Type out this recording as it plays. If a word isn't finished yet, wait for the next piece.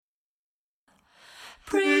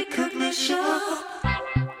Precognition.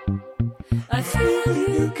 I feel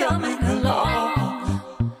you coming along.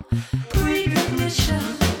 Precognition.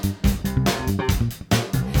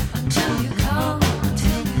 Until you come.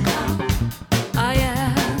 I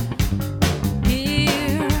am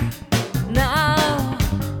here now,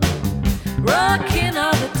 rocking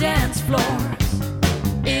on the dance floors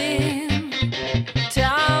in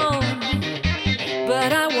town.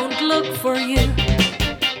 But I won't look for you.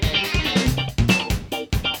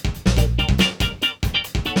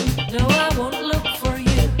 No, I won't look for you.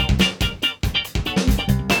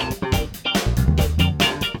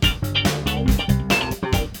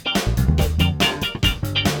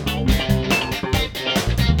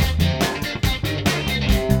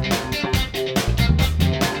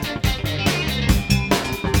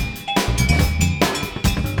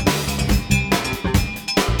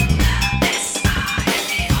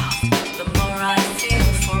 The more I feel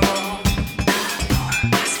for all,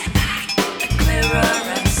 the clearer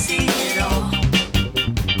I see it all.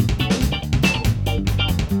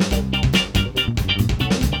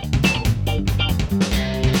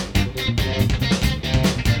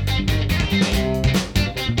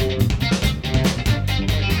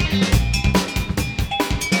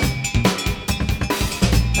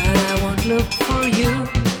 But I won't look for you.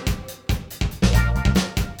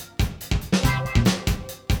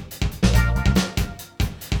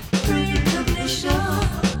 Precognition.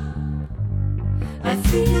 I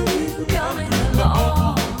feel you coming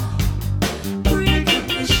along.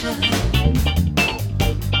 Precognition.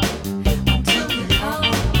 Until you come.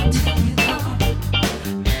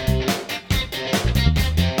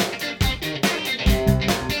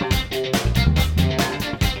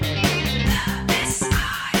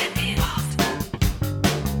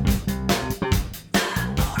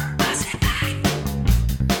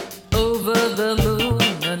 Over the moon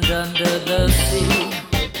and under the sea.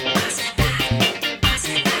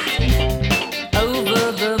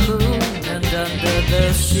 Over the moon and under the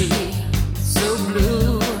sea. So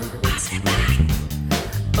blue.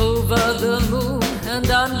 Over the moon and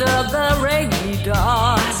under the rainy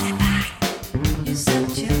dawn. You said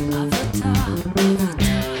you love